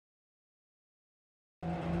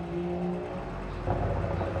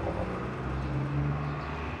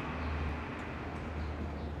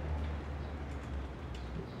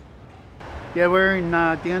Yeah, we're in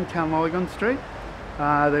downtown Lygon Street.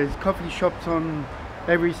 There's coffee shops on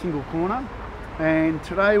every single corner, and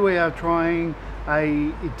today we are trying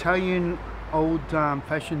a Italian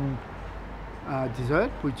old-fashioned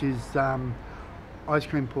dessert, which is ice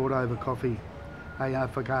cream poured over coffee, a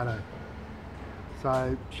Affogato.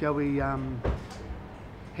 So shall we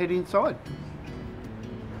head inside?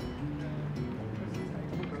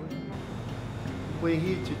 We're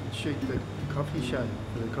here to shoot the coffee show,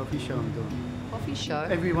 for the coffee show I'm doing. Coffee show?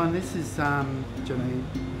 Everyone, this is Janine,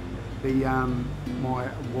 my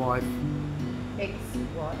wife.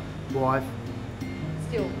 Ex-wife? Wife.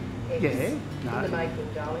 Still ex? Yeah. No. In the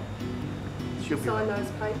making, darling. She'll be Sign right.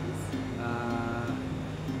 those papers?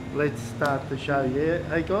 Let's start the show, yeah?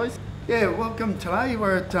 Hey guys? Yeah, welcome today.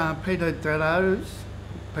 We're at Peter Dello's.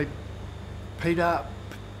 Pito.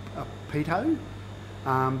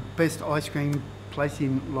 Best ice cream place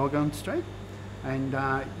in Lygon Street. And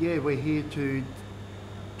yeah, we're here to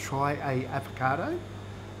try a Affogato,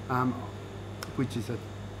 which is a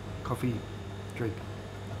coffee drink,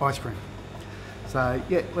 ice cream. So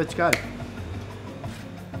yeah, let's go.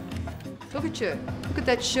 Look at you. Look at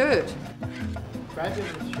that shirt.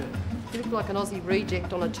 Fabulous shirt. You look like an Aussie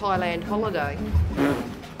reject on a Thailand holiday.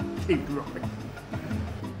 Keep right.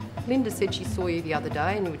 Linda said she saw you the other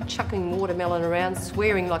day and you were chucking watermelon around,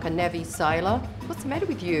 swearing like a navvy sailor. What's the matter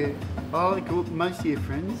with you? Oh, cool. Most of your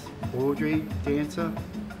friends, Audrey, dancer.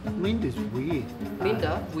 Linda's weird.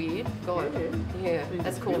 Linda? Weird? God. Yeah,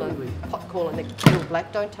 that's really calling pot calling the kettle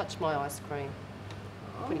black. Don't touch my ice cream.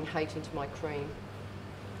 Putting hate into my cream.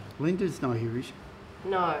 Linda's not here, is she?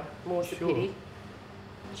 No, more's Sure. the pity.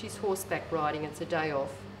 She's horseback riding. It's a day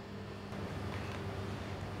off.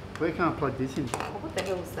 Where can I plug this in? Oh, what the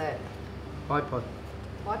hell's that? iPod.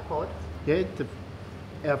 iPod? Yeah,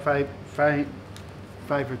 our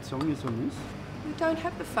favourite song is on this. We don't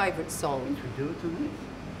have a favourite song. Should we do it on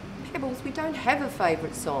this? Pebbles, we don't have a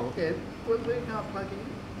favourite song. Yeah, where can I plug it in?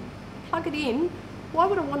 Plug it in? Why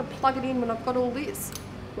would I want to plug it in when I've got all this?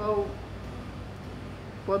 Well,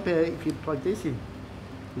 what about if you plug this in?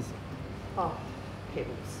 Oh,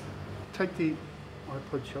 Pebbles. Take the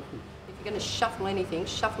iPod shuffle. If you're going to shuffle anything,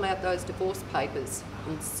 shuffle out those divorce papers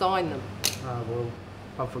and sign them. Oh, well,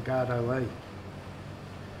 Affogato, eh?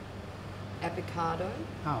 Avocado?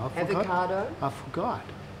 Oh, I forgot. Avocado? I forgot.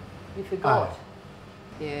 You forgot?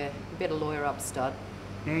 Yeah, you better lawyer up, stud.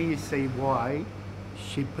 Now you see why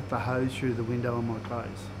she put the hose through the window on my clothes.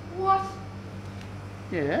 What?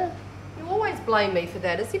 Yeah. You always blame me for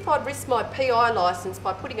that, as if I'd risk my PI licence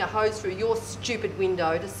by putting a hose through your stupid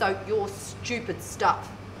window to soak your stupid stuff.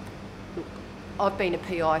 Look, I've been a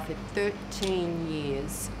PI for 13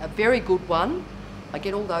 years. A very good one. I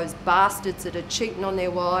get all those bastards that are cheating on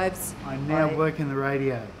their wives. I now work in the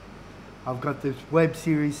radio. I've got this web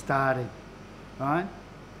series started, right?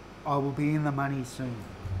 I will be in the money soon.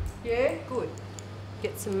 Yeah, good.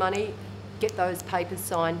 Get some money, get those papers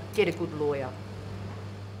signed, get a good lawyer.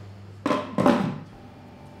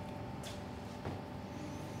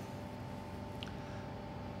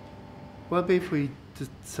 What if we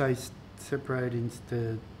just say separate instead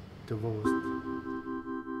of divorced?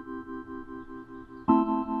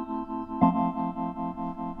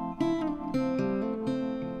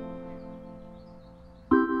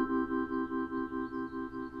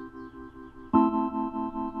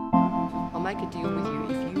 I'll make a deal with you.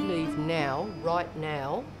 If you leave now, right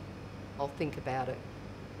now, I'll think about it.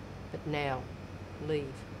 But now,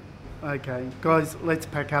 leave. Okay, guys, let's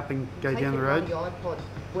pack up and go down the road. Take your iPod,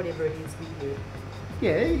 whatever it is with you.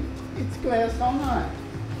 Yeah, it's our song, mate.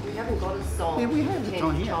 We haven't got a song. Yeah, we have it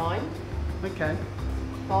on here. Time. Okay.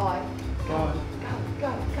 Bye. Bye.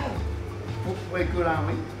 Go. We're good, aren't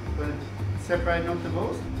we? We're separated, not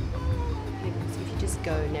divorced? Pebbles, if you just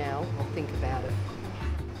go now, I'll think about it.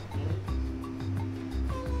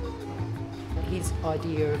 His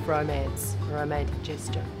idea of romance, a romantic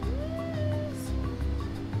gesture.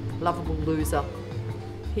 Lovable loser.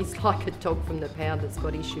 He's like a dog from the pound that's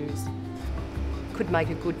got issues. Could make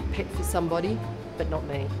a good pet for somebody, but not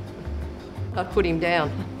me. I'd put him down.